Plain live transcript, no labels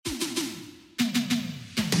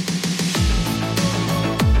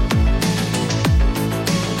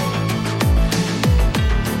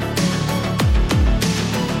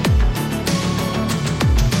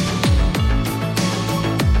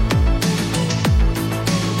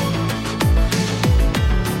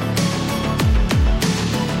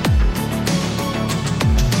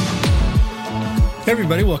Hey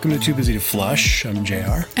everybody, welcome to Too Busy to Flush. I'm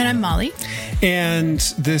JR. And I'm Molly. And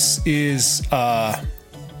this is a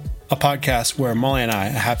podcast where Molly and I,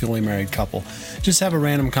 a happily married couple, just have a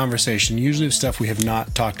random conversation, usually of stuff we have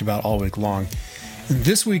not talked about all week long. And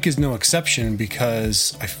this week is no exception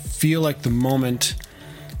because I feel like the moment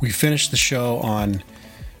we finished the show on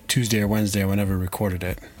Tuesday or Wednesday, whenever we recorded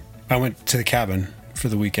it, I went to the cabin for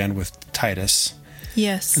the weekend with Titus.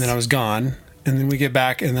 Yes. And then I was gone. And then we get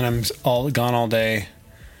back, and then I'm gone all day.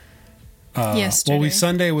 Yesterday. Well,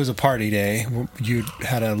 Sunday was a party day. You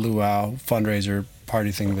had a luau fundraiser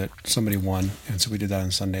party thing that somebody won, and so we did that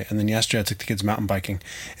on Sunday. And then yesterday I took the kids mountain biking,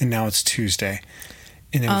 and now it's Tuesday.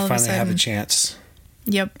 And then we finally have a chance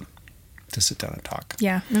to sit down and talk.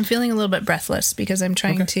 Yeah, I'm feeling a little bit breathless because I'm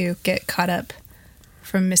trying to get caught up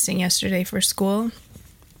from missing yesterday for school.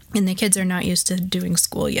 And the kids are not used to doing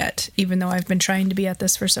school yet, even though I've been trying to be at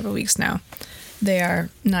this for several weeks now. They are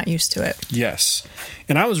not used to it. Yes.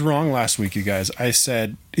 And I was wrong last week, you guys. I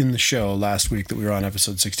said in the show last week that we were on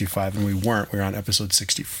episode 65, and we weren't. We were on episode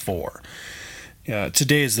 64.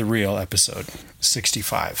 Today is the real episode,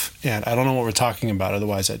 65. And I don't know what we're talking about,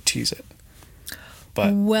 otherwise I'd tease it.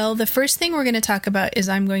 But well, the first thing we're going to talk about is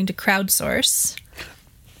I'm going to crowdsource.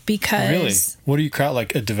 Because really? What do you crowd,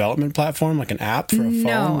 like a development platform, like an app for a phone?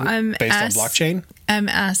 No, I'm based on blockchain? I'm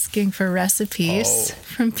asking for recipes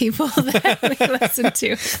from people that we listen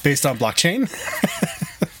to. Based on blockchain?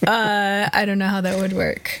 I don't know how that would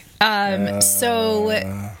work. So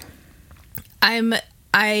I'm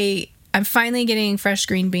finally getting fresh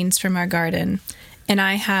green beans from our garden, and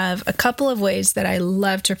I have a couple of ways that I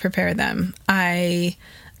love to prepare them. I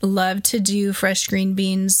love to do fresh green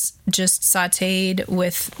beans just sauteed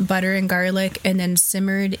with butter and garlic and then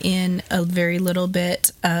simmered in a very little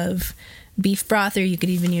bit of beef broth, or you could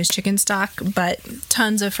even use chicken stock, but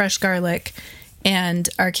tons of fresh garlic. And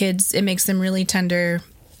our kids, it makes them really tender,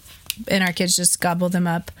 and our kids just gobble them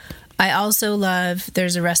up. I also love,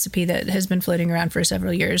 there's a recipe that has been floating around for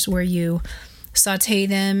several years where you saute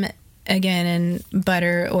them again in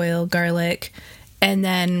butter, oil, garlic, and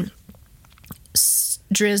then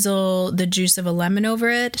drizzle the juice of a lemon over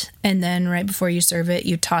it, and then right before you serve it,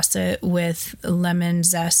 you toss it with lemon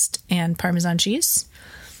zest and Parmesan cheese.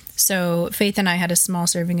 So Faith and I had a small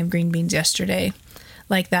serving of green beans yesterday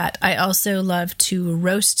like that. I also love to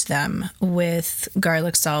roast them with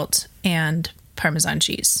garlic salt and Parmesan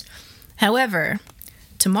cheese. However,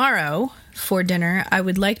 tomorrow for dinner, I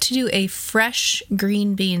would like to do a fresh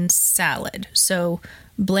green bean salad. So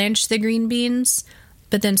blanch the green beans,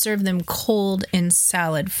 but then serve them cold in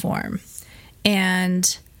salad form.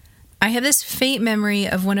 And I have this faint memory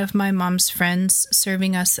of one of my mom's friends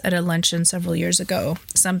serving us at a luncheon several years ago,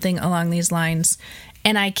 something along these lines.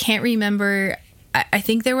 And I can't remember, I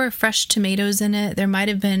think there were fresh tomatoes in it. There might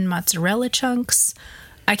have been mozzarella chunks.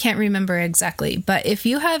 I can't remember exactly. But if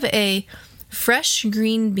you have a fresh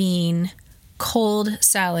green bean cold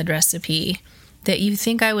salad recipe that you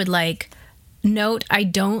think I would like, note I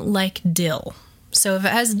don't like dill. So if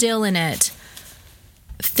it has dill in it,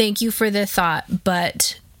 thank you for the thought,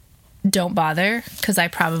 but don't bother because I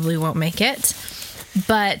probably won't make it.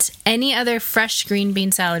 But any other fresh green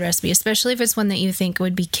bean salad recipe, especially if it's one that you think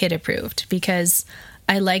would be kid approved, because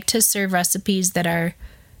I like to serve recipes that are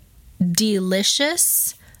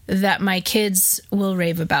delicious that my kids will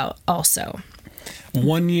rave about also.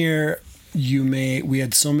 One year we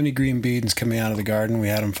had so many green beans coming out of the garden. We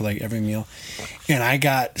had them for like every meal, and I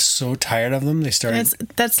got so tired of them. They started.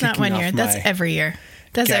 That's not 1 year. That's every year.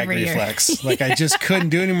 That's gag every reflex. year. Like I just couldn't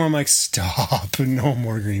do it anymore. I'm like, stop! No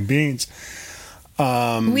more green beans.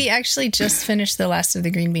 We actually just finished the last of the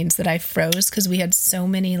green beans that I froze because we had so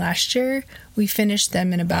many last year. We finished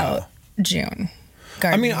them in about June.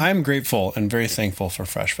 I mean, I'm grateful and very thankful for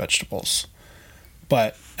fresh vegetables,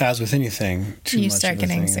 but as with anything, you start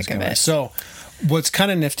getting sick of it. So, what's kind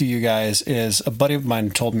of nifty, you guys, is a buddy of mine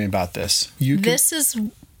told me about this. This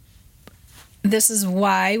is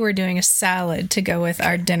why we're doing a salad to go with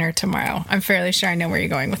our dinner tomorrow. I'm fairly sure I know where you're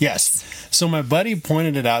going with this. So my buddy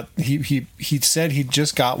pointed it out. He said he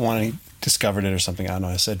just got one and he discovered it or something. I don't know.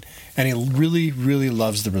 I said, and he really, really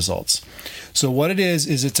loves the results. So what it is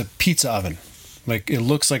it's a pizza oven. Like it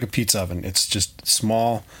looks like a pizza oven. It's just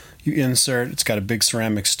small. You insert. It's got a big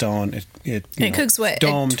ceramic stone. It cooks what?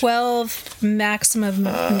 Domed. A 12 maximum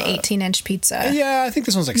of an 18-inch pizza. Yeah, I think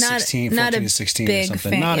this one's like 14 to 16 or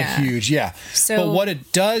something. Not a huge, So, but what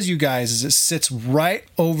it does, you guys, is it sits right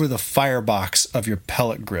over the firebox of your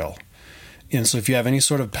pellet grill. And so if you have any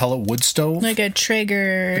sort of pellet wood stove, like a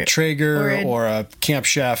Traeger or a Camp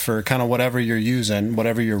Chef or kind of whatever you're using,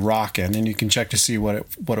 whatever you're rocking, and you can check to see what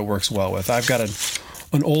it works well with. I've got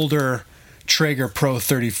an older Traeger Pro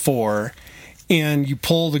 34, and you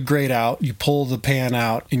pull the grate out, you pull the pan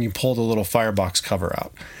out, and you pull the little firebox cover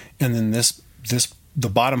out. And then the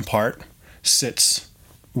bottom part sits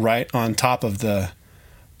right on top of the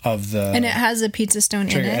And it has a pizza stone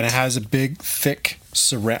Traeger, in it. and it has a big thick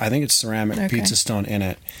I think it's ceramic pizza stone in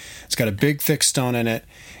it. It's got a big thick stone in it,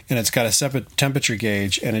 and it's got a separate temperature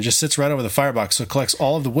gauge, and it just sits right over the firebox, so it collects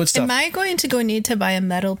all of the wood stuff. Am I going to need to buy a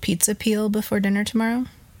metal pizza peel before dinner tomorrow?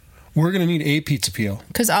 We're going to need a pizza peel.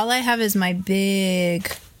 Because all I have is my big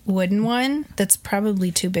wooden one that's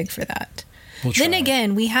probably too big for that. We'll try Then it.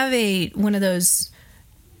 again, we have one of those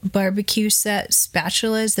barbecue set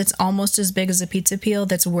spatulas that's almost as big as a pizza peel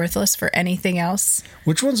that's worthless for anything else.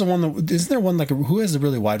 Which one's the one that... Isn't there one who has the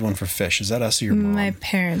really wide one for fish? Is that us or your mom? My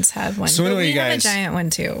parents have one. So but anyway, we you have a guys, giant one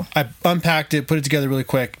too. I unpacked it, put it together really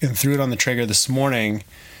quick, and threw it on the Traeger this morning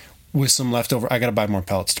with some leftover. I got to buy more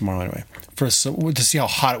pellets tomorrow anyway, to see how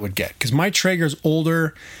hot it would get. Because my Traeger's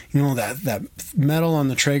older, that metal on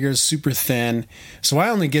the Traeger is super thin, so I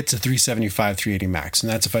only get to 375, 380 max,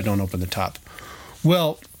 and that's if I don't open the top.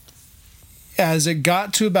 Well, as it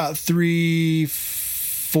got to about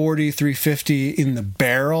 340, 350 in the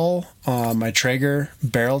barrel, my Traeger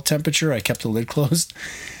barrel temperature, I kept the lid closed.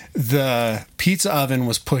 The pizza oven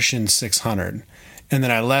was pushing 600, and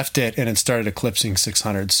then I left it, and it started eclipsing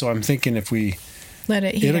 600. So I'm thinking if we let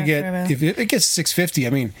it heat if it gets 650, I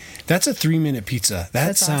mean, that's a 3-minute pizza.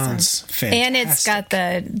 That sounds awesome. fantastic. And it's got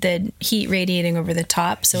the heat radiating over the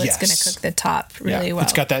top, so it's going to cook the top really well.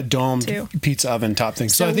 It's got that domed pizza oven top thing.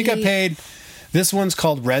 So I think I paid. This one's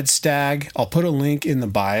called Red Stag. I'll put a link in the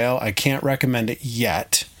bio. I can't recommend it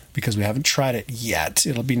yet because we haven't tried it yet.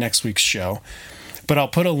 It'll be next week's show. But I'll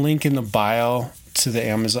put a link in the bio to the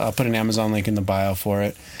Amazon. I'll put an Amazon link in the bio for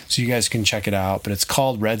it so you guys can check it out. But it's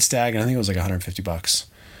called Red Stag, and I think it was like $150.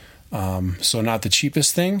 So not the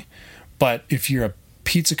cheapest thing. But if you're a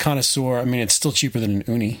pizza connoisseur, I mean, it's still cheaper than an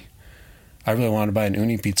Uni. I really wanted to buy an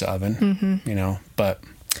Uni pizza oven, but...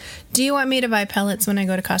 Do you want me to buy pellets when I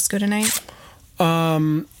go to Costco tonight?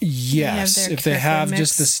 Yes, if they have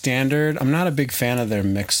just the standard. I'm not a big fan of their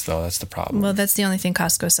mix, though. That's the problem. Well, that's the only thing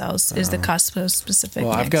Costco sells is the Costco specific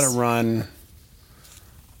Well, mix.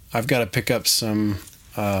 I've got to pick up some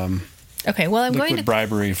okay, well, I'm going to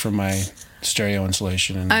bribery for my stereo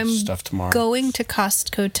insulation and stuff tomorrow. Going to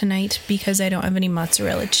Costco tonight because I don't have any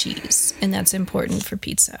mozzarella cheese, and that's important for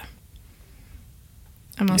pizza.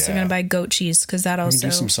 I'm also going to buy goat cheese because that also... You can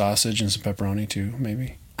do some sausage and some pepperoni, too,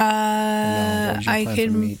 maybe. I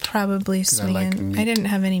could probably swing in. I didn't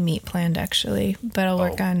have any meat planned actually, but I'll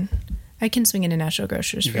work on. I can swing into Natural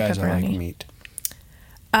Grocers for pepperoni. I like meat.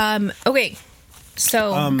 Okay,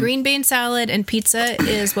 so green bean salad and pizza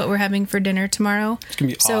is what we're having for dinner tomorrow. It's gonna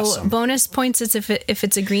be awesome. So bonus points is if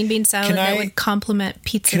it's a green bean salad that would complement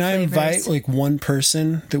pizza. Can I flavors. invite one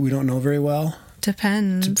person that we don't know very well?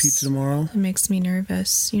 Depends. To pizza tomorrow. It makes me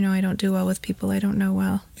nervous. I don't do well with people I don't know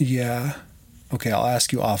well. Yeah. Okay, I'll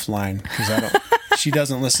ask you offline because she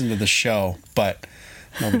doesn't listen to the show, but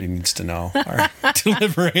nobody needs to know our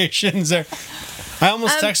deliberations. I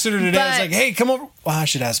almost texted her today. I was like, "Hey, come over." Well, I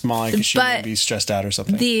should ask Molly because she might be stressed out or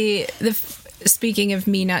something. Speaking of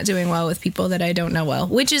me not doing well with people that I don't know well,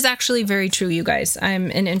 which is actually very true, you guys. I'm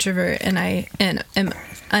an introvert, and I am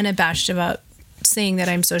unabashed about saying that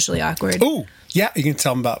I'm socially awkward. Oh, yeah, you can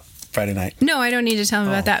tell them about Friday night. No, I don't need to tell him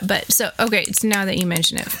about that. But so now that you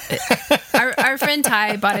mention it, our friend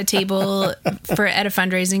Ty bought a table at a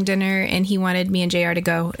fundraising dinner, and he wanted me and JR to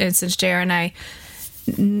go. And since JR and I,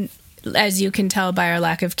 as you can tell by our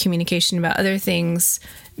lack of communication about other things,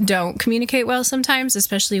 don't communicate well sometimes,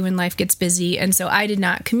 especially when life gets busy. And so I did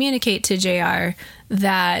not communicate to JR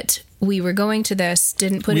that we were going to this,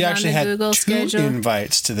 didn't put it on the Google schedule. We actually had 2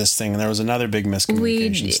 invites to this thing, and there was another big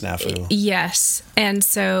miscommunication snafu. Yes. And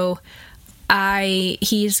so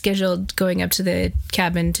he scheduled going up to the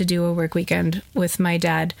cabin to do a work weekend with my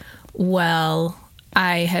dad. Well,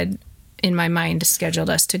 I had, in my mind, scheduled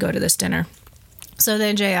us to go to this dinner. So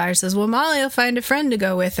then JR says, well, Molly will find a friend to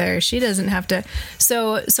go with her. She doesn't have to.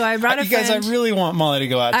 So I brought a friend. You guys, I really want Molly to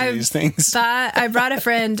go out to these things. I brought a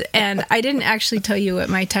friend, and I didn't actually tell you what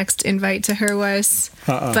my text invite to her was.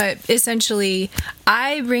 But essentially,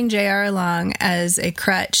 I bring JR along as a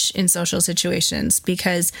crutch in social situations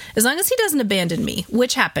because as long as he doesn't abandon me,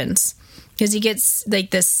 which happens, because he gets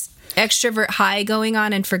like this extrovert high going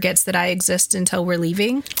on and forgets that I exist until we're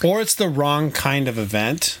leaving. Or it's the wrong kind of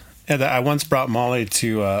event. I once brought Molly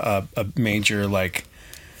to a major it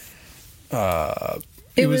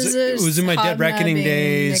was in my Dead Reckoning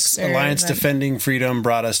days. Alliance Defending Freedom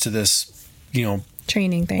brought us to this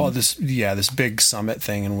training thing. this big summit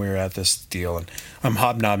thing, and we were at this deal, and I'm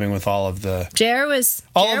hobnobbing with all of the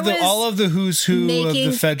all of the who's who of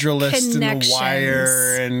the Federalist and the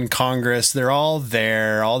Wire and Congress. They're all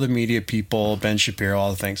there, all the media people, Ben Shapiro,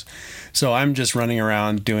 all the things. So I'm just running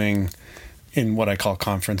around doing in what I call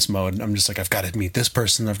conference mode. I'm just like, I've got to meet this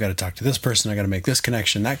person, I've got to talk to this person, I got to make this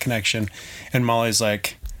connection, that connection. And Molly's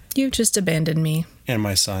like, "You've just abandoned me." And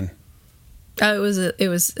my son. Oh, it was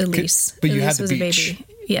Elise. But you Elise had the beach. A baby.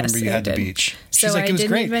 Yes, remember you had the beach. She's like, it was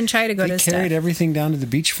great. Even try to go to stuff. They carried everything down to the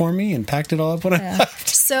beach for me and packed it all up when I left.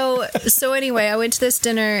 So anyway, I went to this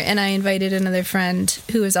dinner and I invited another friend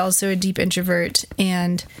who is also a deep introvert,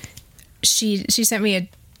 and she sent me a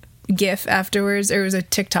GIF afterwards, or it was a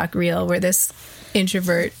TikTok reel where this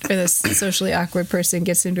introvert or this socially awkward person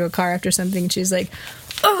gets into a car after something, and she's like,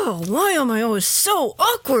 "Oh, why am I always so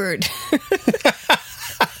awkward?"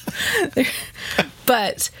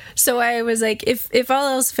 But so I was like, if all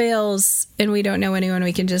else fails and we don't know anyone,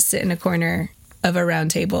 we can just sit in a corner of a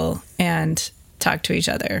round table and talk to each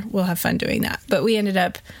other. We'll have fun doing that. But we ended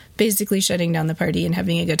up basically shutting down the party and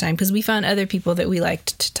having a good time because we found other people that we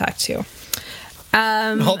liked to talk to.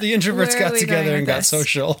 All the introverts got together and got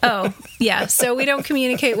social. Oh, yeah. So we don't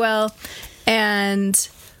communicate well, and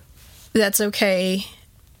that's okay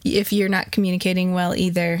if you're not communicating well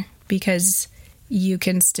either, because you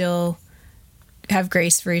can still have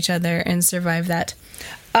grace for each other and survive that.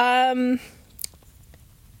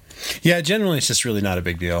 Yeah, generally it's just really not a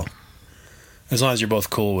big deal. As long as you're both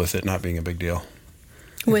cool with it not being a big deal.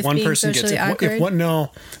 With one being person socially awkward?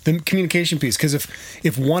 The communication piece. Because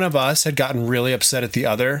if one of us had gotten really upset at the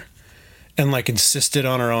other and like insisted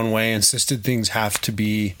on our own way, insisted things have to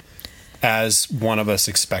be as one of us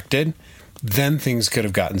expected, then things could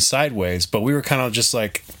have gotten sideways. But we were kind of just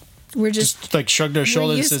like, we're just like shrugged our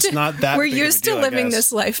shoulders. It's not that we're big used of a deal, to living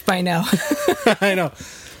this life by now. I know.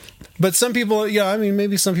 But some people,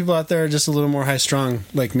 maybe some people out there are just a little more high strung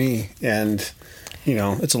like me, and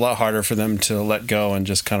it's a lot harder for them to let go and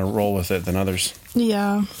just kind of roll with it than others.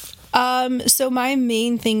 Yeah. So my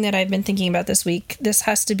main thing that I've been thinking about this week, this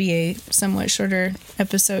has to be a somewhat shorter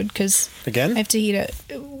episode because again, I have to eat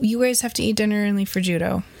you guys have to eat dinner and leave for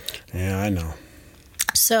judo. Yeah, I know.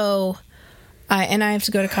 So, I have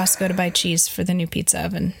to go to Costco to buy cheese for the new pizza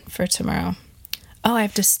oven for tomorrow. Oh, I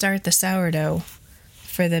have to start the sourdough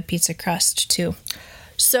for the pizza crust too.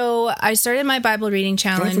 So I started my Bible reading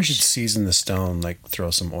challenge. I think we should season the stone, like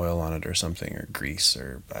throw some oil on it or something, or grease,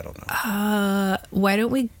 or I don't know. Why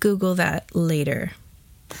don't we Google that later?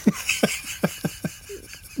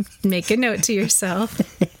 Make a note to yourself.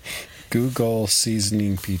 Google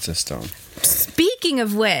seasoning pizza stone. Speaking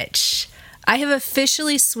of which, I have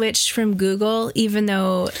officially switched from Google, even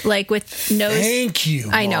though, like, with nose... Thank you,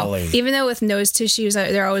 Molly. I know. Even though with nose tissues,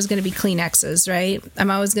 they're always going to be Kleenexes, right? I'm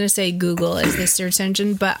always going to say Google as the search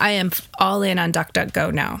engine, but I am all in on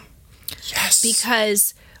DuckDuckGo now. Yes.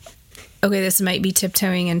 Because, okay, this might be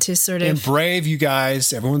tiptoeing into sort of... And Brave, you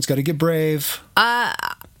guys. Everyone's got to get Brave.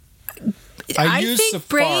 I use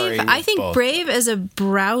Safari. I think Brave as a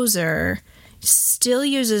browser still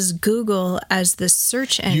uses Google as the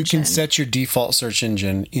search engine. You can set your default search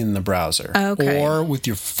engine in the browser. Okay. Or with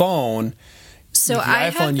your phone, so with your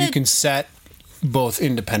iPhone, you can set both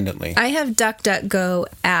independently. I have DuckDuckGo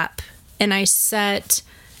app, and I set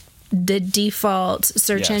the default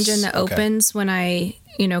search engine that opens when I,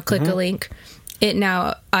 click a link. It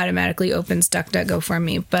now automatically opens DuckDuckGo for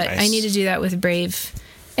me. But nice. I need to do that with Brave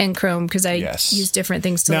and Chrome because I use different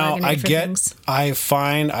things to log into different things. I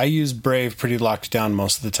find I use Brave pretty locked down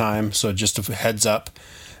most of the time. So just a heads up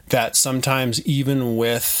that sometimes even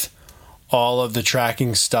with all of the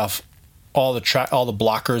tracking stuff, all the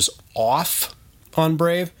blockers off on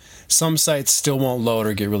Brave, some sites still won't load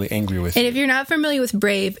or get really angry with you. And if you're not familiar with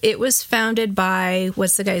Brave, it was founded by,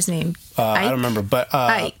 what's the guy's name? I don't remember, but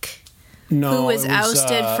Ike. No, who was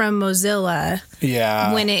ousted from Mozilla?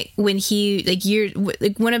 Yeah, when he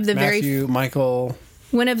one of the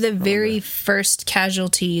very first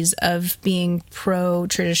casualties of being pro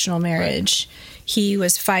traditional marriage. Right. He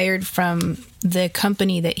was fired from the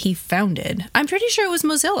company that he founded. I'm pretty sure it was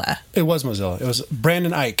Mozilla. It was Mozilla. It was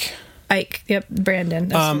Brandon Ike. Yep, Brandon.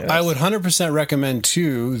 That's I would 100% recommend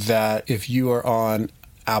too that if you are on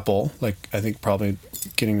Apple, like I think probably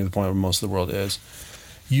getting to the point where most of the world is.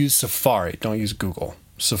 Use Safari. Don't use Google.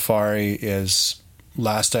 Safari is,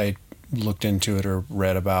 last I looked into it or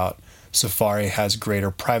read about, Safari has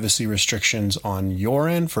greater privacy restrictions on your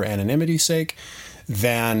end for anonymity's sake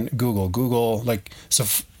than Google.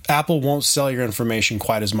 Apple won't sell your information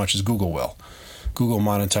quite as much as Google will. Google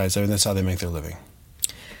monetizes. I mean, that's how they make their living.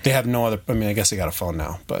 They have no other. I mean, I guess they got a phone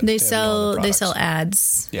now, but They have no other sell products.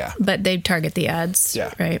 ads. Yeah. But they target the ads.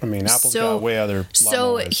 Yeah, Right. I mean, Apple's got way other.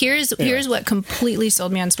 So lawnmowers. here's what completely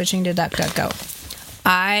sold me on switching to DuckDuckGo.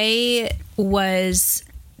 I was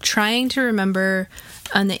trying to remember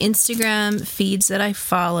on the Instagram feeds that I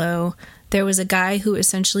follow, there was a guy who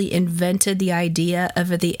essentially invented the idea of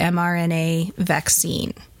the mRNA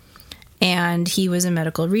vaccine. And he was a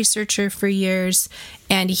medical researcher for years,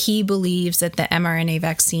 and he believes that the mRNA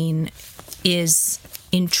vaccine is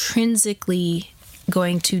intrinsically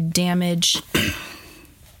going to damage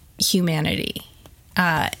humanity.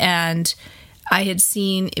 And I had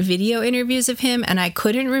seen video interviews of him, and I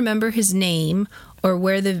couldn't remember his name or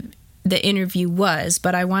where the interview was,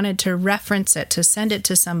 but I wanted to reference it to send it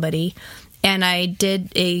to somebody. And I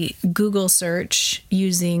did a Google search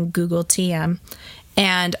using Google TM.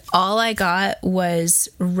 And all I got was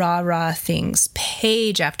rah things,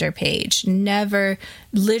 page after page. Never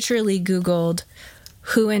literally Googled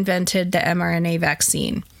who invented the mRNA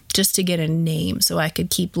vaccine just to get a name so I could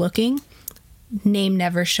keep looking. Name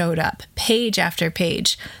never showed up. Page after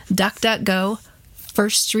page. DuckDuckGo,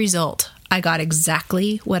 first result. I got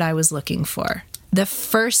exactly what I was looking for. The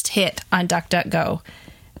first hit on DuckDuckGo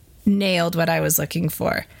nailed what I was looking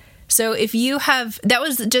for. So if you have,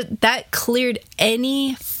 that cleared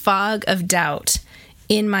any fog of doubt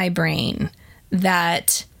in my brain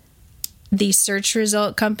that the search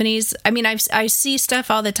result companies, I mean, I see stuff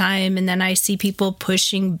all the time, and then I see people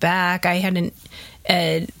pushing back. I had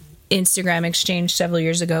an Instagram exchange several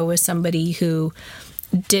years ago with somebody who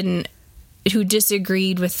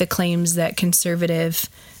disagreed with the claims that conservative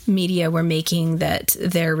media were making that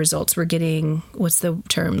their results were getting, what's the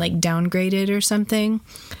term, like downgraded or something.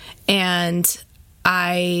 And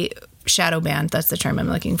I shadow banned, that's the term I'm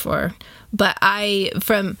looking for. But I,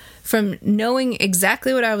 from knowing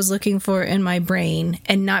exactly what I was looking for in my brain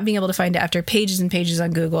and not being able to find it after pages and pages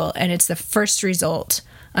on Google, and it's the first result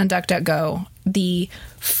on DuckDuckGo, the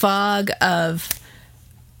fog of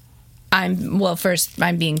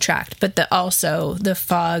I'm being tracked, but also the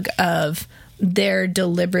fog of they're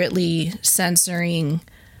deliberately censoring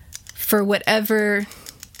for whatever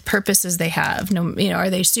purposes they have. Are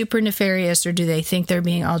they super nefarious, or do they think they're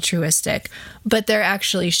being altruistic? But they're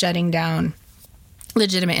actually shutting down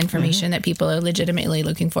legitimate information that people are legitimately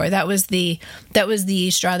looking for. That was the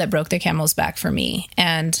straw that broke the camel's back for me.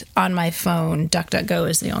 And on my phone, DuckDuckGo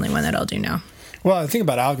is the only one that I'll do now. Well, I think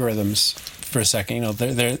about algorithms for a second.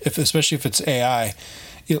 Especially if it's AI,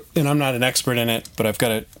 and I'm not an expert in it, but I'm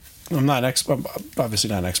obviously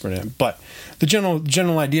not an expert in it, but the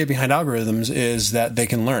general idea behind algorithms is that they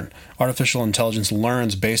can learn. Artificial intelligence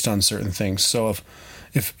learns based on certain things. So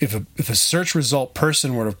if a search result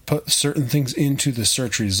person were to put certain things into the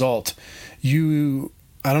search result, I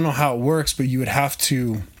don't know how it works, but you would have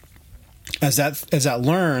to, as that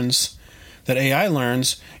learns, that AI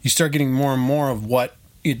learns, you start getting more and more of what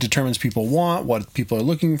it determines people want, what people are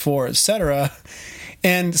looking for, etc.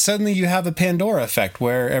 And suddenly you have a Pandora effect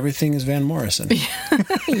where everything is Van Morrison.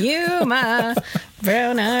 You, my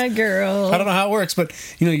brown-eyed girl. I don't know how it works, but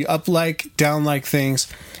you up-like, down-like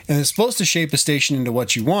things, and it's supposed to shape a station into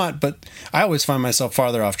what you want, but I always find myself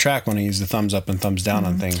farther off track when I use the thumbs up and thumbs down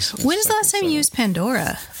on things. When is the last time you used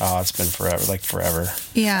Pandora? Oh, it's been forever.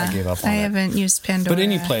 Yeah, I gave up on it. I haven't used Pandora. But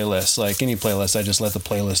any playlist, I just let the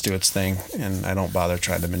playlist do its thing, and I don't bother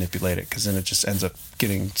trying to manipulate it, because then it just ends up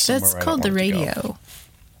getting somewhere. That's called the radio.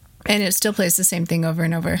 And it still plays the same thing over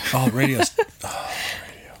and over. Oh, radio.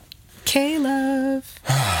 K-Love.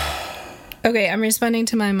 Okay, I'm responding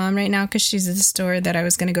to my mom right now because she's at the store that I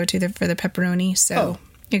was going to go to for the pepperoni. So,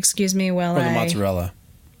 excuse me while or the mozzarella.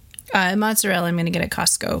 Mozzarella I'm going to get at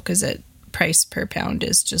Costco because price per pound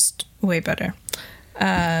is just way better.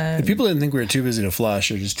 If people didn't think we were too busy to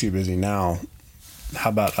flush or just too busy now, how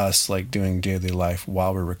about us doing daily life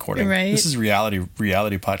while we're recording? Right. This is reality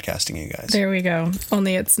podcasting, you guys. There we go.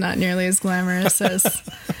 Only it's not nearly as glamorous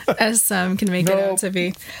as some can make it out to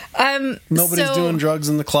be. Nobody's doing drugs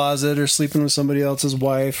in the closet or sleeping with somebody else's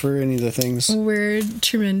wife or any of the things. We're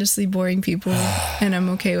tremendously boring people, and I'm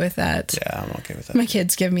okay with that. Yeah, I'm okay with that. My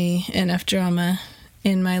kids give me enough drama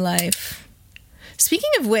in my life.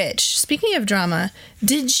 Speaking of drama,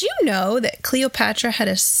 did you know that Cleopatra had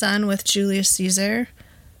a son with Julius Caesar?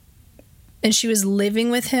 And she was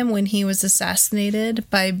living with him when he was assassinated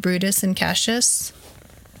by Brutus and Cassius?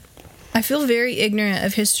 I feel very ignorant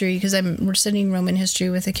of history because we're studying Roman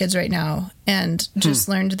history with the kids right now and just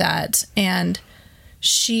learned that. And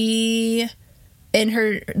she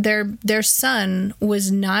and their son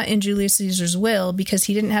was not in Julius Caesar's will because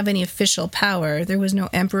he didn't have any official power. There was no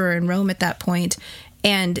emperor in Rome at that point.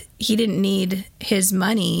 And he didn't need his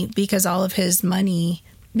money because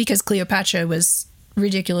because Cleopatra was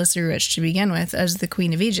ridiculously rich to begin with as the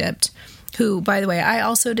Queen of Egypt, who, by the way, I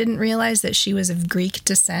also didn't realize that she was of Greek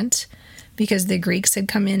descent because the Greeks had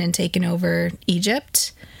come in and taken over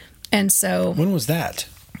Egypt. And so... When was that?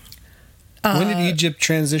 When did Egypt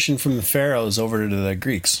transition from the pharaohs over to the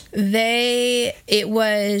Greeks? It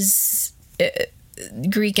was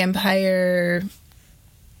Greek Empire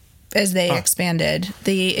as they expanded.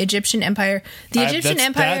 The Egyptian Empire.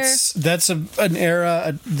 That's an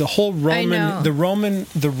era. The whole Roman.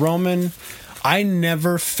 The Roman. I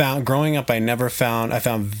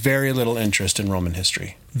found very little interest in Roman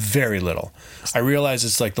history. Very little. I realize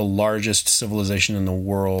it's like the largest civilization in the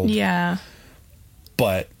world. Yeah.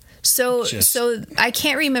 But so I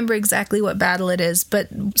can't remember exactly what battle it is, but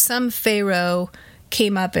some pharaoh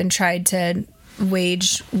came up and tried to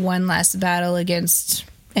wage one last battle against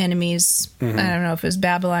enemies. Mm-hmm. I don't know if it was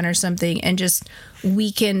Babylon or something, and just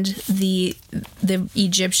weakened the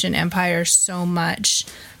Egyptian empire so much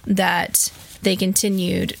that they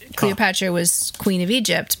continued. Cleopatra was Queen of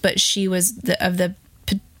Egypt, but she was of the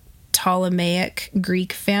Ptolemaic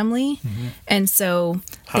Greek family. Mm-hmm. And so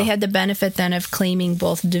they had the benefit then of claiming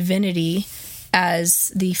both divinity,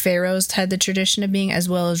 as the pharaohs had the tradition of being, as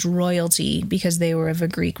well as royalty because they were of a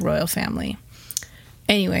Greek royal family.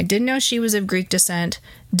 Anyway, didn't know she was of Greek descent.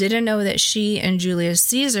 Didn't know that she and Julius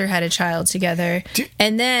Caesar had a child together.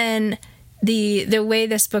 And then the way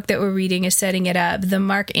this book that we're reading is setting it up, the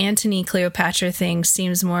Mark Antony Cleopatra thing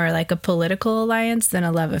seems more like a political alliance than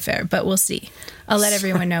a love affair. But we'll see. I'll let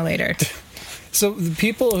everyone know later. So the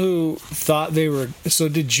people who thought they were... So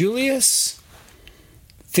did Julius,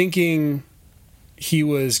 thinking he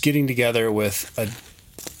was getting together with a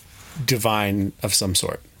divine of some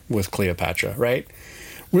sort, with Cleopatra, right?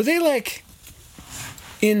 Were they like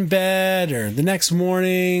in bed or the next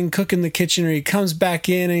morning cooking in the kitchen, or he comes back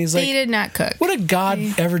in and he's like... They did not cook. Would a god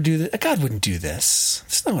ever do this? A god wouldn't do this.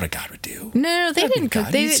 That's not what a god would do. No, they didn't cook.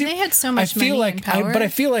 They had so much money and power. But I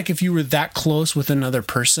feel like if you were that close with another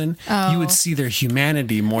person, you would see their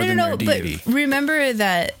humanity more than their deity. But remember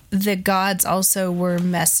that the gods also were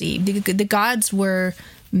messy. The gods were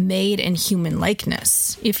made in human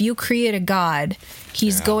likeness. If you create a god,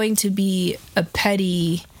 he's going to be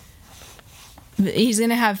he's going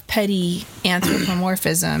to have petty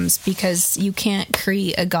anthropomorphisms, because you can't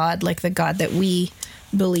create a god like the God that we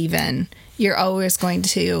believe in. You're always going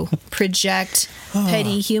to project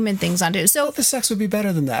petty human things onto it. So the sex would be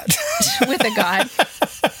better than that. With a god.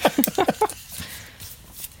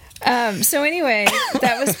 So anyway,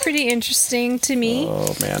 that was pretty interesting to me.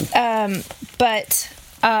 Oh, man.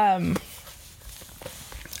 I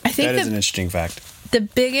think that is an interesting fact. The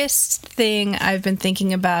biggest thing I've been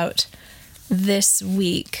thinking about this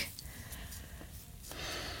week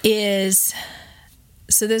is...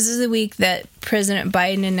 So this is the week that President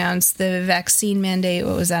Biden announced the vaccine mandate.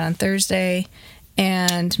 What was that, on Thursday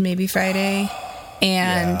and maybe Friday?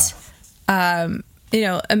 And,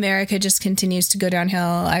 America just continues to go downhill.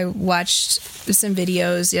 I watched some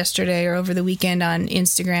videos yesterday or over the weekend on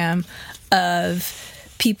Instagram of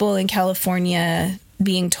people in California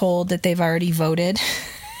being told that they've already voted.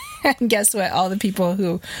 And guess what? All the people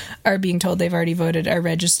who are being told they've already voted are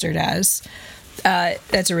registered as.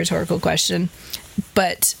 That's a rhetorical question.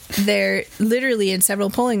 But they're literally in several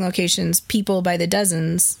polling locations, people by the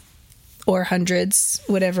dozens or hundreds,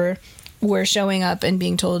 whatever, were showing up and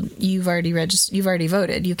being told, you've already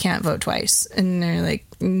voted. You can't vote twice. And they're like,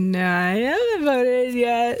 no, I haven't voted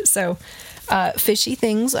yet. So fishy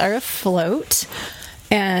things are afloat.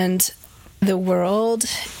 And the world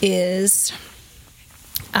is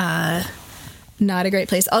not a great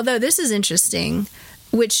place. Although this is interesting,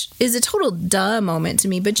 which is a total duh moment to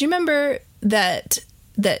me. But do you remember that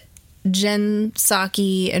Jen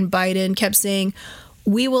Psaki and Biden kept saying,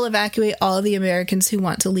 we will evacuate all of the Americans who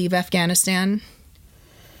want to leave Afghanistan?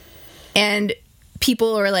 And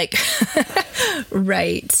people are like,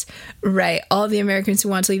 right. All the Americans who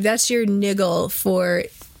want to leave. That's your niggle for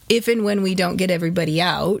if and when we don't get everybody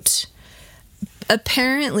out.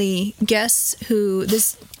 Apparently, guess who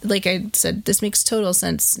this, like I said, this makes total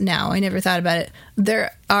sense now. I never thought about it.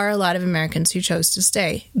 There are a lot of Americans who chose to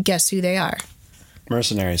stay. Guess who they are?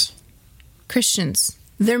 Mercenaries. Christians.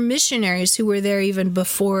 They're missionaries who were there even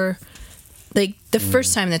before, like, the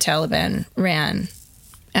first time the Taliban ran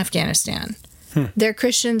Afghanistan. They're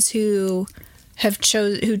Christians who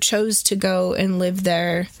chose to go and live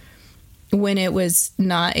there when it was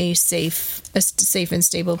not a safe and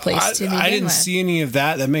stable place to begin with. I didn't see any of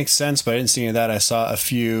that. That makes sense, but I didn't see any of that. I saw a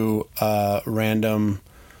few random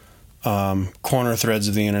corner threads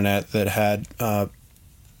of the internet that had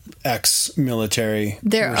ex-military who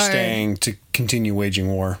There are are- staying to continue waging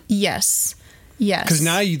war. Yes. Because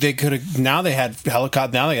now they had the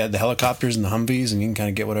helicopters and the Humvees, and you can kind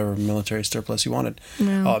of get whatever military surplus you wanted.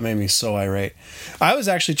 Yeah. Oh, it made me so irate. I was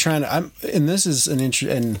actually and this is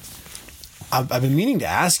and I've been meaning to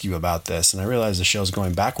ask you about this, and I realize the show's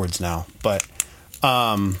going backwards now, but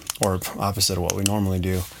or opposite of what we normally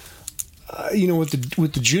do. With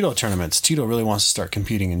the judo tournaments, Tito really wants to start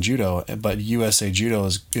competing in judo, but USA Judo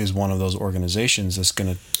is one of those organizations that's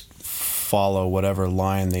going to follow whatever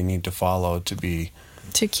line they need to follow to keep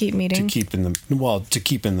in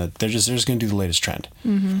the they're just going to do the latest trend.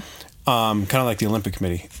 Mm-hmm. Kind of like the Olympic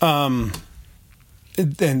Committee. And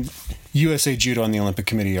USA Judo and the Olympic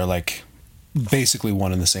Committee are like basically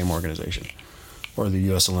one and the same organization, or the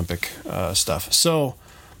U.S. Olympic stuff. So,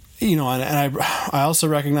 and I also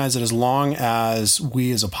recognize that as long as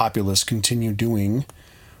we as a populace continue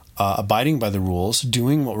abiding by the rules,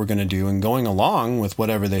 doing what we're going to do, and going along with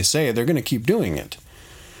whatever they say, they're going to keep doing it.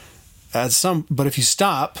 But if you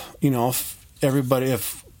stop, if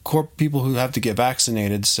people who have to get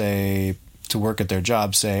vaccinated say to work at their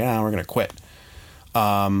job say, we're going to quit.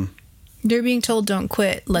 They're being told don't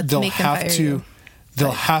quit. Make them fire you.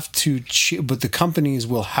 They'll have to, but the companies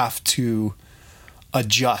will have to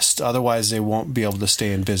adjust. Otherwise, they won't be able to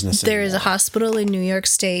stay in business There anymore. is a hospital in New York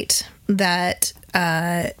State that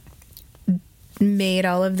made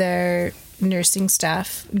all of their nursing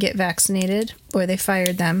staff get vaccinated, or they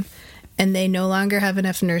fired them, and they no longer have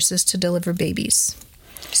enough nurses to deliver babies.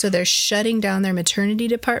 So they're shutting down their maternity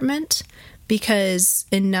department because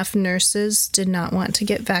enough nurses did not want to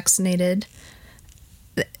get vaccinated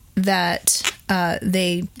that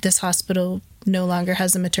this hospital no longer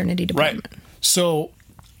has a maternity department. Right. So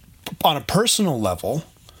on a personal level,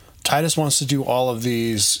 Titus wants to do all of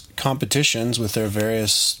these competitions with their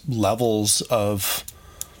various levels of,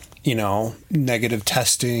 negative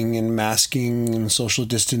testing and masking and social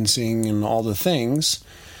distancing and all the things.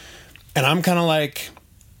 And I'm kind of like,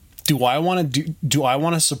 do I want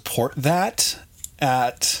to support that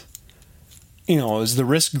is the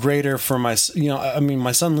risk greater for my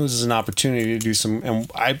son loses an opportunity to do some, and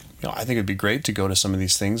I think it'd be great to go to some of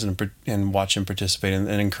these things and watch him participate and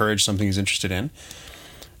encourage something he's interested in.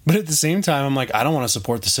 But at the same time, I'm like, I don't want to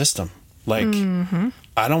support the system. Like,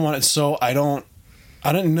 I don't want it. So I don't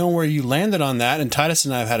know where you landed on that. And Titus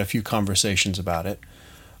and I have had a few conversations about it.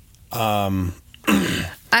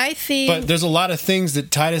 I think, but there's a lot of things that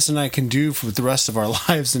Titus and I can do for the rest of our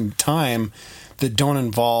lives and time that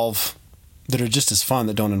are just as fun,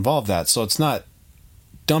 that don't involve that. So it's not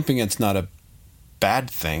dumping. It's not a bad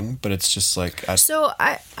thing, but it's just like, I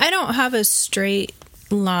don't have a straight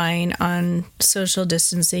line on social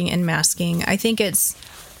distancing and masking. I think it's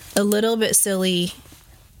a little bit silly.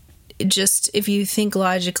 Just if you think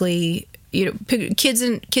logically, kids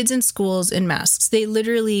in schools in masks, they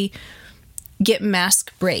literally get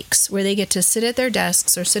mask breaks where they get to sit at their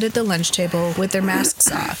desks or sit at the lunch table with their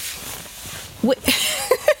masks off.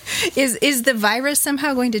 Is the virus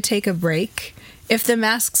somehow going to take a break if the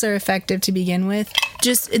masks are effective to begin with?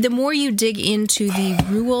 Just the more you dig into the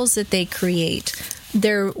rules that they create,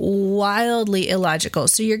 they're wildly illogical.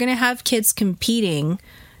 So you're going to have kids competing.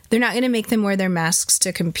 They're not going to make them wear their masks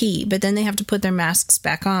to compete, but then they have to put their masks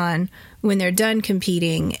back on when they're done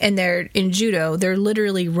competing. And they're in judo, they're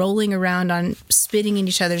literally rolling around on spitting in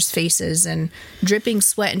each other's faces and dripping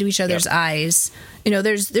sweat into each other's eyes.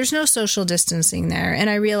 There's no social distancing there. And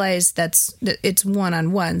I realize it's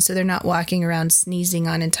one-on-one, so they're not walking around sneezing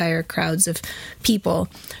on entire crowds of people.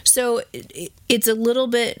 So it's a little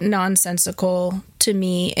bit nonsensical to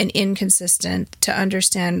me and inconsistent to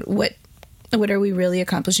understand what are we really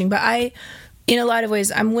accomplishing. But in a lot of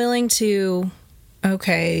ways, I'm willing to,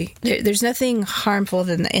 there's nothing harmful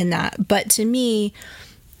in that. But to me,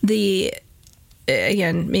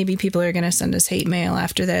 again, maybe people are going to send us hate mail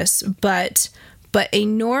after this, but a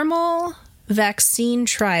normal vaccine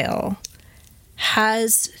trial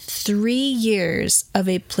has 3 years of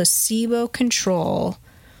a placebo control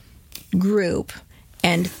group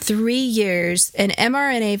and 3 years, and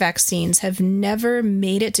mRNA vaccines have never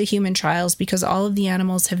made it to human trials because all of the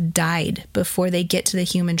animals have died before they get to the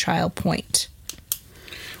human trial point.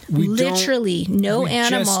 Literally, no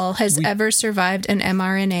animal has ever survived an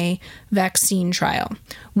mRNA vaccine trial.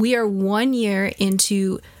 We are 1 year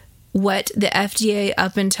into what the FDA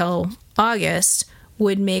up until August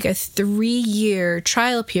would make a 3-year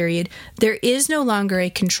trial period. There is no longer a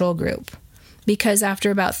control group. because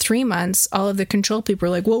after about 3 months, all of the control people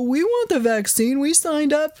were like, well, we want the vaccine. We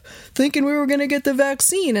signed up thinking we were going to get the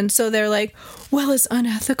vaccine. And so they're like, well, it's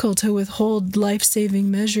unethical to withhold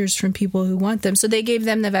life-saving measures from people who want them. So they gave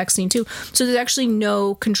them the vaccine too. So there's actually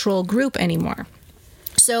no control group anymore.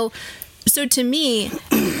 So to me,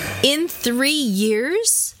 in 3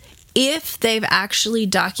 years, if they've actually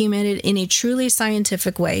documented in a truly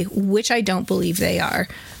scientific way, which I don't believe they are,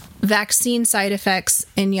 vaccine side effects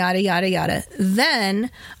and yada, yada, yada,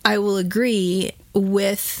 then I will agree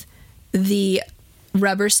with the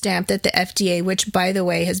rubber stamp that the FDA, which, by the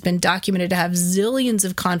way, has been documented to have zillions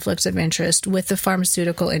of conflicts of interest with the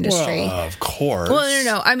pharmaceutical industry. Well, of course. Well,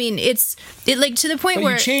 no. I mean, it like to the point but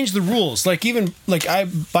where you change the rules. Like even like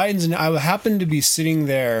Biden's, and I happened to be sitting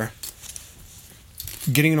there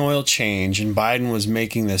getting an oil change, and Biden was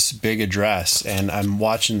making this big address, and I'm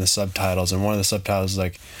watching the subtitles, and one of the subtitles is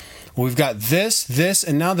like, we've got this,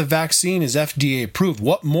 and now the vaccine is FDA approved.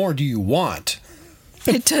 What more do you want?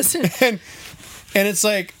 It doesn't. And it's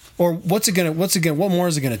like, or what more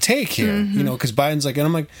is it gonna take here? Mm-hmm. You know, because Biden's like, and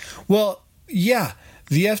I'm like, well, yeah,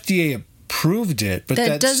 the FDA approved it, but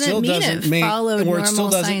that still doesn't make, or it still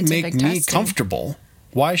doesn't make me comfortable.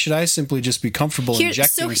 Why should I simply just be comfortable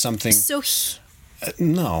injecting something?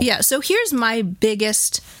 No. Yeah. So here's my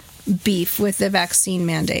biggest beef with the vaccine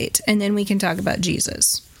mandate, and then we can talk about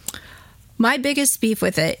Jesus. My biggest beef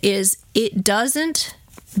with it is it doesn't,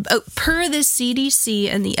 per the CDC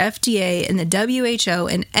and the FDA and the WHO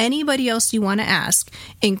and anybody else you want to ask,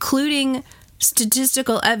 including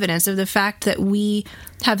statistical evidence of the fact that we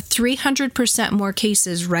have 300% more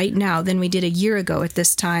cases right now than we did a year ago at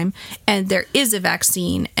this time, and there is a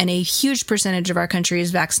vaccine, and a huge percentage of our country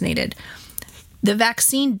is vaccinated. The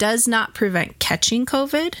vaccine does not prevent catching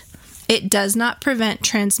COVID. It does not prevent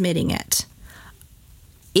transmitting it.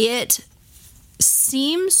 It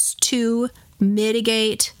seems to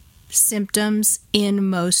mitigate symptoms in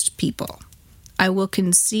most people. I will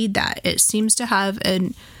concede that. It seems to have a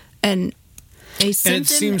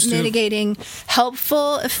symptom mitigating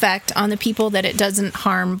helpful effect on the people that it doesn't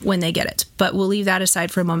harm when they get it. But we'll leave that aside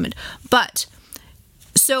for a moment. But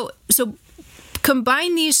so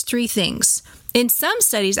combine these three things. In some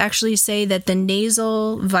studies actually say that the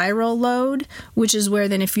nasal viral load, which is where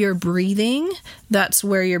then if you're breathing, that's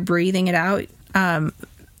where you're breathing it out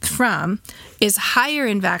from, is higher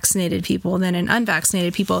in vaccinated people than in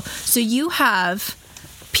unvaccinated people. So you have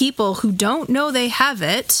people who don't know they have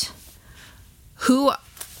it, who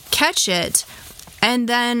catch it, and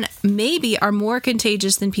then maybe are more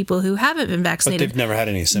contagious than people who haven't been vaccinated. But they've never had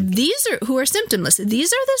any symptoms. These are who are symptomless.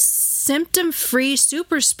 These are the symptom-free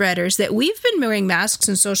super spreaders that we've been wearing masks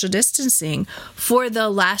and social distancing for the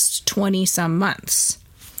last 20-some months.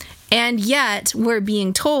 And yet, we're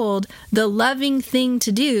being told the loving thing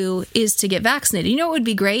to do is to get vaccinated. You know what would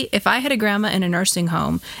be great? If I had a grandma in a nursing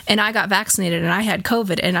home and I got vaccinated and I had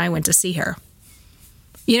COVID and I went to see her.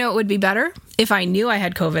 You know what would be better? If I knew I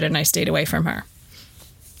had COVID and I stayed away from her.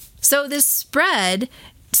 So this spread,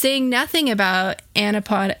 saying nothing about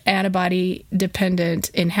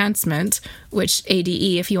antibody-dependent enhancement, which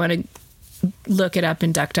ADE, if you want to look it up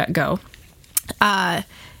in DuckDuckGo,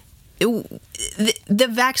 the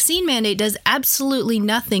vaccine mandate does absolutely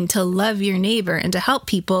nothing to love your neighbor and to help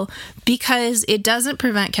people because it doesn't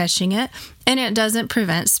prevent catching it and it doesn't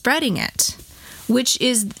prevent spreading it, which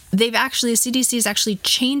is, the CDC has actually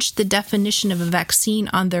changed the definition of a vaccine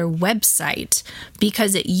on their website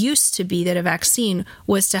because it used to be that a vaccine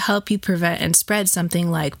was to help you prevent and spread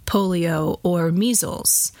something like polio or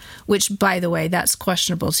measles, which, by the way, that's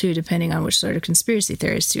questionable too, depending on which sort of conspiracy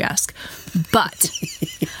theorists you ask. But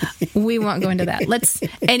we won't go into that.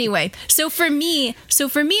 Anyway. So for me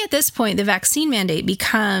at this point, the vaccine mandate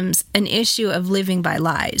becomes an issue of living by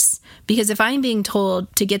lies. Because if I'm being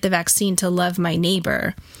told to get the vaccine to love my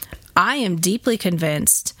neighbor, I am deeply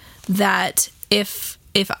convinced that if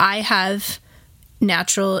I have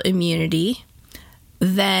natural immunity,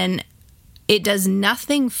 then it does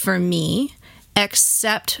nothing for me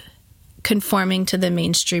except conforming to the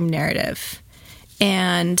mainstream narrative.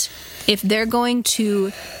 And if they're going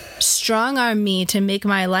to strong-arm me to make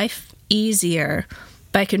my life easier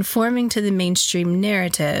by conforming to the mainstream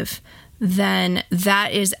narrative, then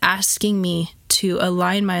that is asking me to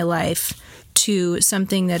align my life to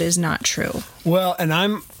something that is not true. Well, and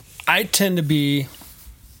I try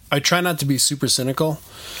not to be super cynical,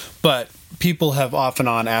 but people have off and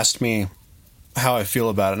on asked me how I feel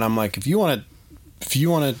about it. And I'm like, if you want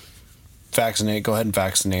to vaccinate, go ahead and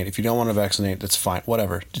vaccinate. If you don't want to vaccinate, that's fine.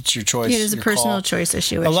 Whatever. It's your choice. It is a personal choice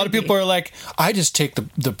issue. A lot of people are like, I just take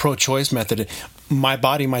the pro-choice method. my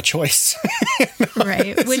body, my choice.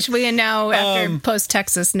 Right. Which we now, after post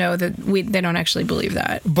Texas, know that they don't actually believe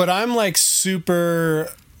that. But I'm like super,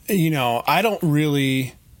 I don't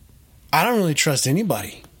really trust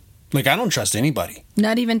anybody. Like, I don't trust anybody.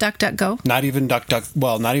 Not even DuckDuckGo? Not even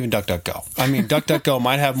DuckDuckGo. I mean, DuckDuckGo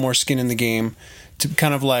might have more skin in the game, to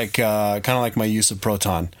kind of like my use of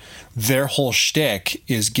Proton. Their whole shtick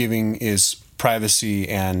is privacy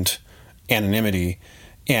and anonymity.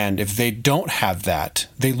 And if they don't have that,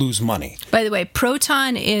 they lose money. By the way,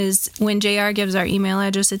 Proton is, when JR gives our email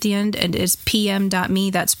address at the end, and is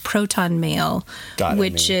pm.me, that's Proton Mail,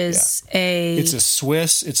 which is It's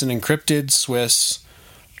an encrypted Swiss.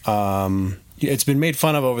 It's been made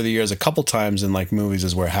fun of over the years a couple times in like movies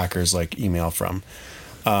is where hackers like email from.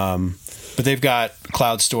 But they've got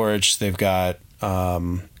cloud storage, they've got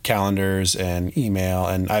calendars and email,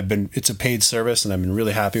 and it's a paid service, and I've been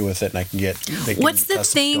really happy with it. And I can get what's the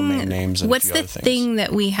domain names. And what's the thing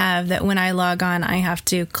that we have that when I log on, I have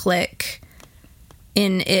to click,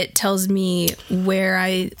 and it tells me where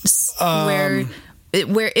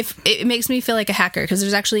if it makes me feel like a hacker, because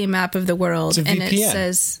there's actually a map of the world, and it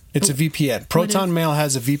says it's a VPN. Proton Mail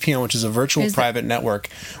has a VPN, which is a virtual private network,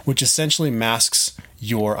 which essentially masks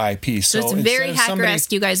your IP. So it's very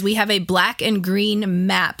hacker-esque, you guys. We have a black and green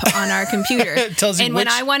map on our computer. It tells you when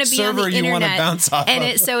I want to be on the internet, bounce off and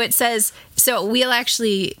it says, so we'll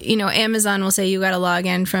actually, Amazon will say you got to log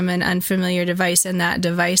in from an unfamiliar device, and that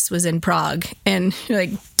device was in Prague, and you're like,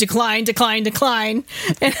 decline.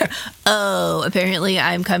 And, apparently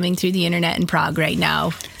I'm coming through the internet in Prague right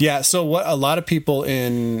now. Yeah. So what a lot of people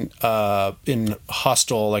in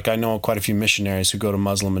hostile, like I know quite a few missionaries who go to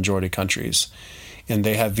Muslim majority countries, and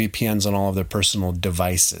they have VPNs on all of their personal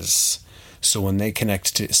devices. So when they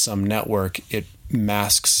connect to some network, it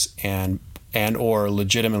masks and or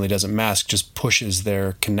legitimately doesn't mask, just pushes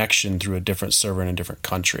their connection through a different server in a different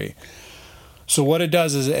country. So what it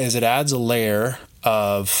does is it adds a layer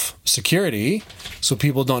of security so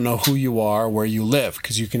people don't know who you are, where you live,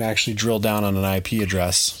 because you can actually drill down on an IP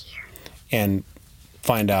address and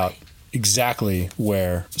find out exactly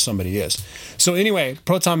where somebody is. So anyway,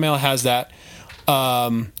 Proton Mail has that.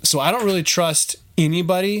 So I don't really trust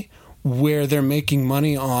anybody where they're making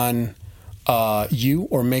money on you,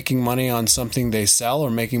 or making money on something they sell,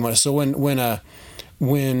 or making money. So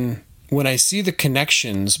when I see the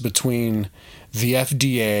connections between the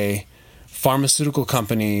FDA, pharmaceutical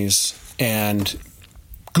companies, and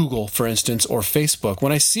Google, for instance, or Facebook,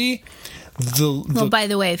 when I see by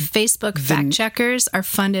the way, Facebook fact checkers are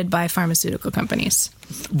funded by pharmaceutical companies.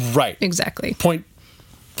 Right. Exactly. Point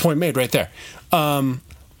made right there.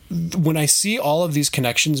 When I see all of these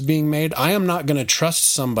connections being made, I am not going to trust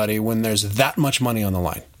somebody when there's that much money on the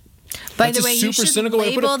line. By the way, you should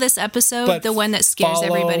label this episode the one that scares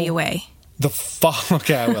everybody away.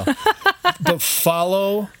 Okay, I will. But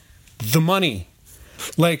follow the money.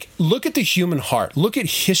 Like, look at the human heart. Look at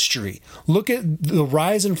history. Look at the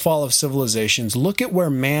rise and fall of civilizations. Look at where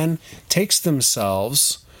man takes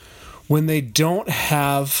themselves when they don't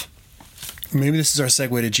have... Maybe this is our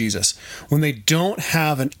segue to Jesus. When they don't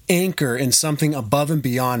have an anchor in something above and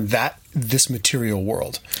beyond this material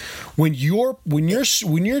world. When your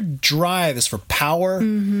drive is for power,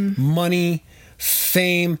 money,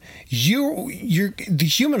 fame, the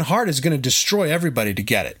human heart is going to destroy everybody to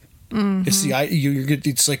get it.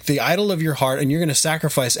 It's like the idol of your heart, and you're going to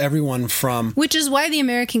sacrifice everyone from... Which is why the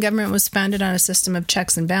American government was founded on a system of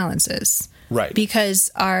checks and balances. Right.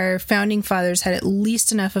 Because our founding fathers had at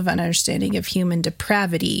least enough of an understanding of human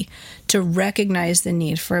depravity to recognize the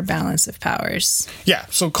need for a balance of powers. Yeah,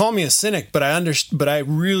 so call me a cynic, but I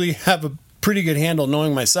really have a pretty good handle,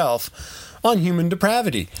 knowing myself, on human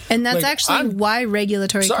depravity. And that's why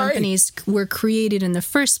regulatory companies were created in the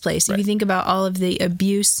first place. If you think about all of the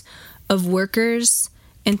abuse of workers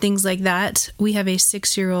and things like that, we have a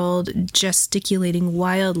 6-year-old gesticulating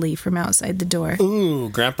wildly from outside the door. Ooh,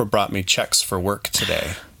 Grandpa brought me checks for work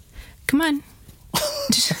today. Come on.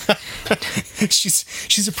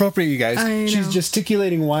 She's appropriate, you guys. I know. She's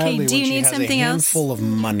gesticulating wildly when she has something a handful of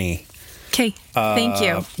money. Okay, thank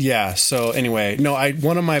you. Yeah, so anyway,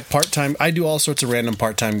 one of my part-time, I do all sorts of random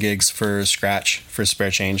part-time gigs for Scratch, for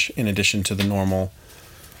spare change, in addition to the normal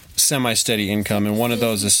semi-steady income, and one of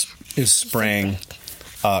those is spraying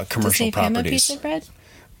commercial properties. A piece of bread?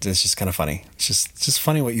 It's just kind of funny. It's just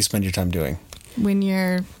funny what you spend your time doing when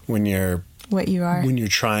you're what you are, when you're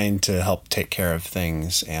trying to help take care of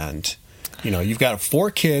things, and you've got 4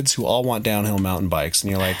 kids who all want downhill mountain bikes,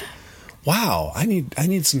 and you're like, wow, I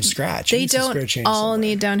need some Scratch. They don't all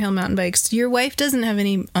need downhill mountain bikes. Your wife doesn't have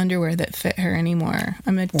any underwear that fit her anymore.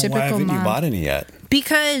 I'm a typical mom. Why haven't you bought any yet?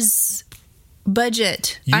 Because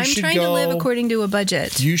Budget. You I'm should trying to live go- according to a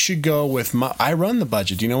budget. You should go with I run the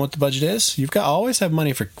budget. Do you know what the budget is? You've got always have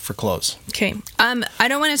money for clothes. Okay. I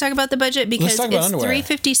don't want to talk about the budget because talk about it's underwear.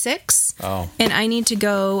 $3.56. Oh. And I need to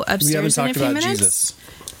go upstairs We haven't in a talked few about minutes. Jesus.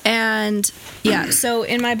 And yeah, so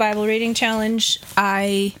in my Bible reading challenge,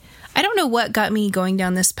 I don't know what got me going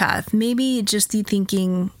down this path. Maybe just the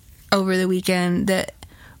thinking over the weekend that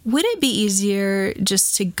would it be easier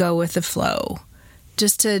just to go with the flow?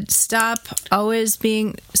 Just to stop always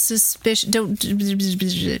being suspicious. Don't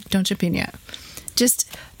jump in yet. Just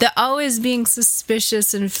the always being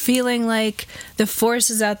suspicious and feeling like the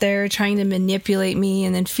forces out there are trying to manipulate me,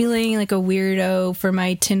 and then feeling like a weirdo for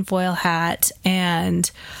my tinfoil hat, and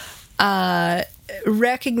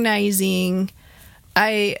recognizing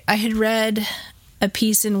I had read a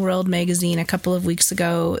piece in World Magazine a couple of weeks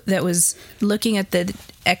ago that was looking at the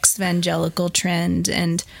ex-evangelical trend,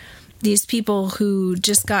 and these people who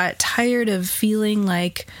just got tired of feeling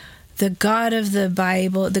like the God of the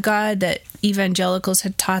Bible, the God that evangelicals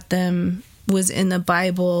had taught them was in the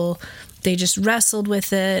Bible. They just wrestled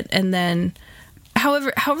with it. And then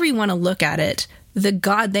however you want to look at it, the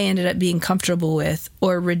God they ended up being comfortable with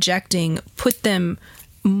or rejecting put them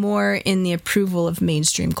more in the approval of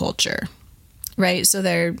mainstream culture. Right? So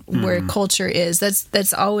they're where culture is.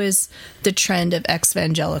 That's always the trend of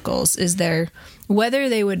ex-evangelicals, is whether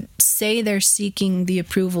they would say they're seeking the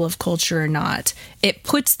approval of culture or not, it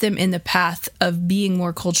puts them in the path of being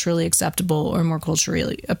more culturally acceptable or more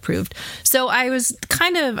culturally approved. So I was I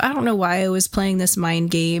don't know why I was playing this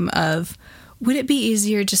mind game of, would it be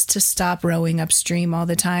easier just to stop rowing upstream all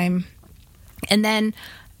the time? And then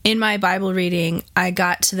in my Bible reading, I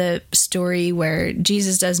got to the story where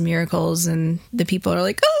Jesus does miracles and the people are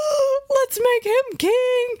like, oh, let's make him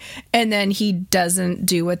king. And then he doesn't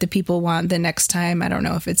do what the people want the next time. I don't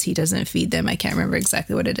know if it's he doesn't feed them. I can't remember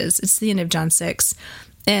exactly what it is. It's the end of John 6.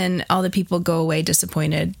 And all the people go away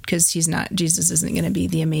disappointed because Jesus isn't going to be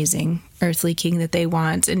the amazing earthly king that they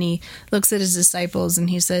want. And he looks at his disciples and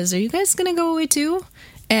he says, are you guys going to go away too?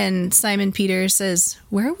 And Simon Peter says,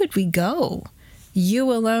 where would we go?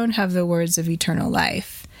 You alone have the words of eternal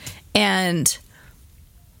life. And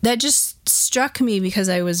that just struck me because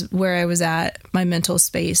I was where I was at, my mental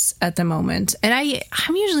space at the moment. And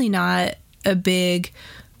I'm usually not a big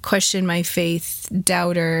question my faith,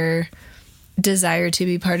 doubter, desire to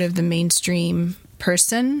be part of the mainstream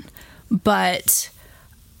person. But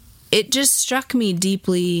it just struck me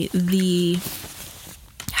deeply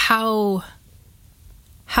how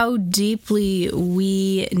deeply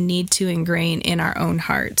we need to ingrain in our own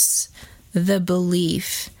hearts the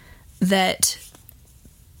belief that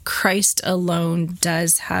Christ alone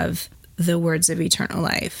does have the words of eternal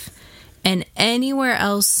life. And anywhere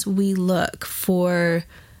else we look for,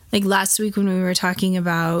 like last week when we were talking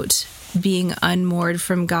about being unmoored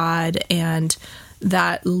from God and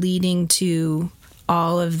that leading to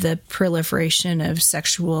all of the proliferation of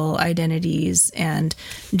sexual identities and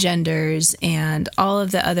genders and all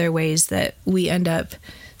of the other ways that we end up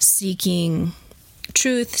seeking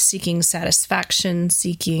truth, seeking satisfaction,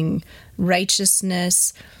 seeking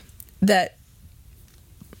righteousness, that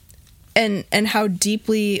and how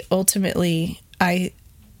deeply ultimately I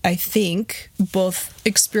think, both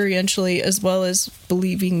experientially as well as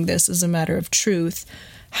believing this as a matter of truth,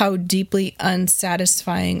 how deeply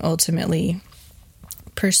unsatisfying ultimately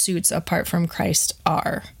pursuits apart from Christ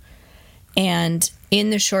are. And in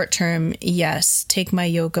the short term, yes, take my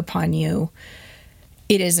yoke upon you.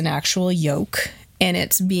 It is an actual yoke, and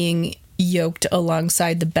it's being yoked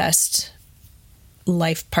alongside the best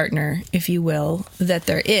life partner, if you will, that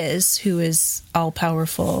there is, who is all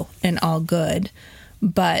powerful and all good.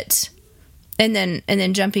 But and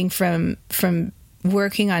then jumping from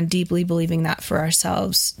working on deeply believing that for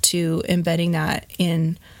ourselves to embedding that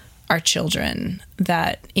in our children,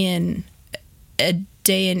 that in a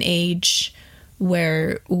day and age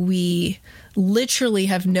where we literally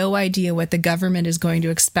have no idea what the government is going to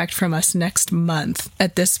expect from us next month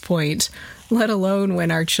at this point, let alone when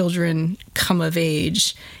our children come of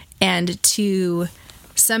age, and to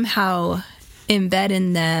somehow embed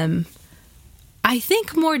in them, I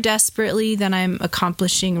think more desperately than I'm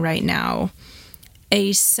accomplishing right now,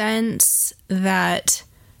 a sense that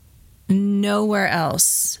nowhere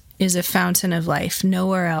else is a fountain of life.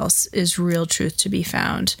 Nowhere else is real truth to be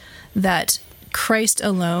found. That Christ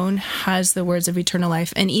alone has the words of eternal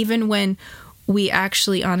life. And even when we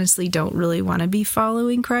actually honestly don't really want to be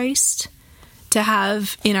following Christ, to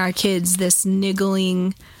have in our kids this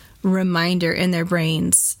niggling reminder in their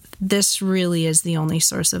brains, this really is the only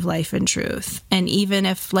source of life and truth. And even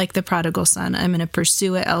if, like the prodigal son, I'm going to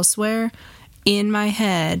pursue it elsewhere, in my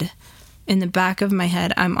head, in the back of my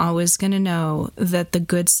head, I'm always going to know that the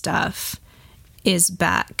good stuff is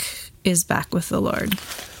back with the Lord.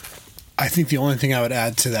 I think the only thing I would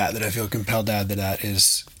add to that I feel compelled to add to that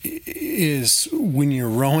is when you're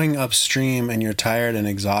rowing upstream and you're tired and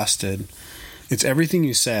exhausted, it's everything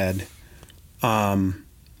you said, and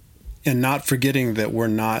not forgetting that we're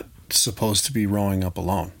not supposed to be rowing up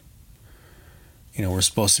alone. You know, we're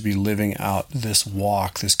supposed to be living out this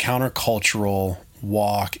walk, this countercultural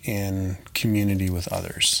walk in community with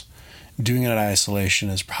others. Doing it in isolation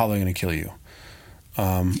is probably going to kill you.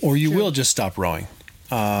 Or you will just stop rowing.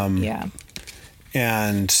 Yeah.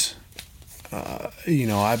 And, you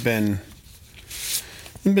know, I've been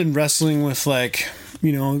wrestling with, like,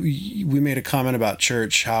 you know, we made a comment about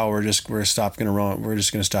church, how we're just going to stop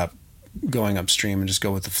going upstream and just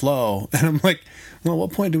go with the flow. And I'm like, well, at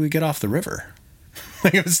what point do we get off the river?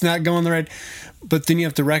 Like, if it's not going the right, but then you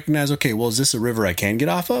have to recognize, okay, well, is this a river I can get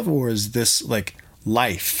off of? Or is this like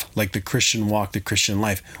life, like the Christian walk, the Christian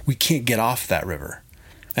life? We can't get off that river.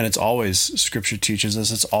 And it's always, Scripture teaches us,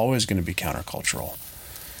 it's always going to be countercultural.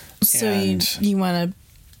 So you want to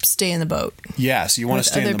stay in the boat. Yeah, so you want to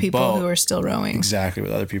stay in the boat. With other people who are still rowing. Exactly,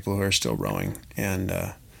 with other people who are still rowing. And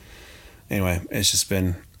anyway, it's just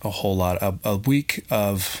been a whole lot. A week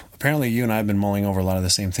of, apparently you and I have been mulling over a lot of the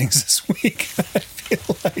same things this week. I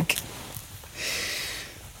feel like.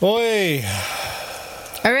 Boy.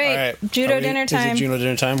 All right. Judo dinner time. Is it Judo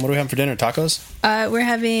dinner time? What do we have for dinner? Tacos? We're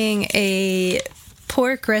having a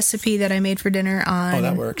pork recipe that I made for dinner on. Oh,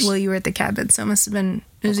 that works. Well, you were at the cabin, so it must have been,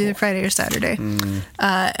 it was either Friday or Saturday.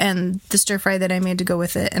 And the stir fry that I made to go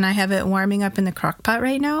with it. And I have it warming up in the crock pot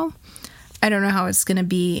right now. I don't know how it's going to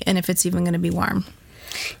be and if it's even going to be warm.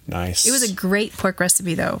 Nice. It was a great pork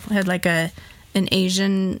recipe, though. It had like an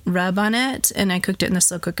Asian rub on it, and I cooked it in the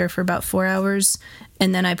slow cooker for about 4 hours,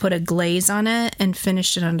 and then I put a glaze on it and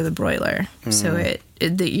finished it under the broiler. So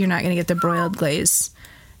you're not going to get the broiled glaze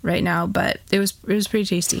right now, but it was pretty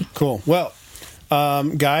tasty. Cool. Well,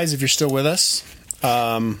 guys, if you're still with us,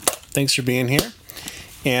 thanks for being here,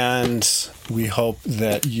 and we hope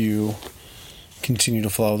that you continue to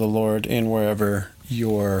follow the Lord in wherever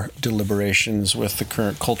your deliberations with the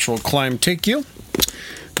current cultural climate take you.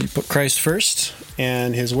 You put Christ first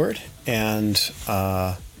and His Word, and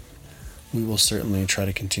we will certainly try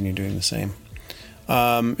to continue doing the same.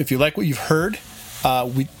 If you like what you've heard,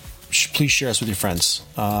 please share us with your friends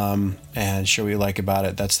and share what you like about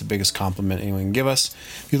it. That's the biggest compliment anyone can give us.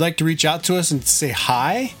 If you'd like to reach out to us and say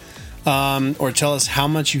hi, or tell us how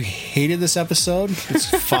much you hated this episode, it's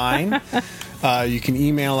fine. You can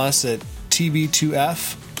email us at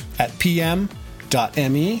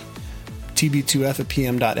tb2f@pm.me,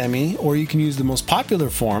 tb2f@pm.me, or you can use the most popular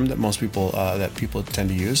form that most people tend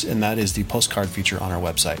to use, and that is the postcard feature on our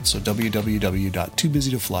website. So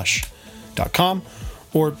www.toobusytoflush.com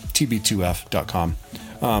or tb2f.com.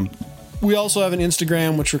 We also have an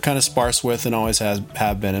Instagram, which we're kind of sparse with and always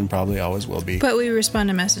have been and probably always will be. But we respond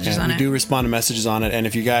to messages on it. We do respond to messages on it. And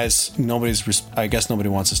if you guys, I guess nobody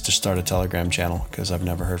wants us to start a Telegram channel, because I've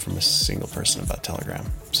never heard from a single person about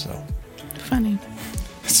Telegram. So funny.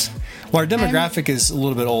 Well, our demographic is a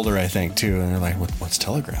little bit older, I think, too. And they're like, what's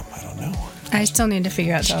Telegram? I don't know. I still need to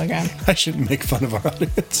figure out Telegram. I shouldn't make fun of our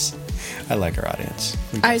audience. I like our audience.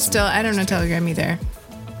 I don't know Telegram either.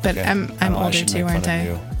 But okay. I'm older too, aren't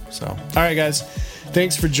I? So, all right, guys.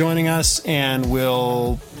 Thanks for joining us, and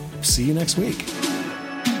we'll see you next week.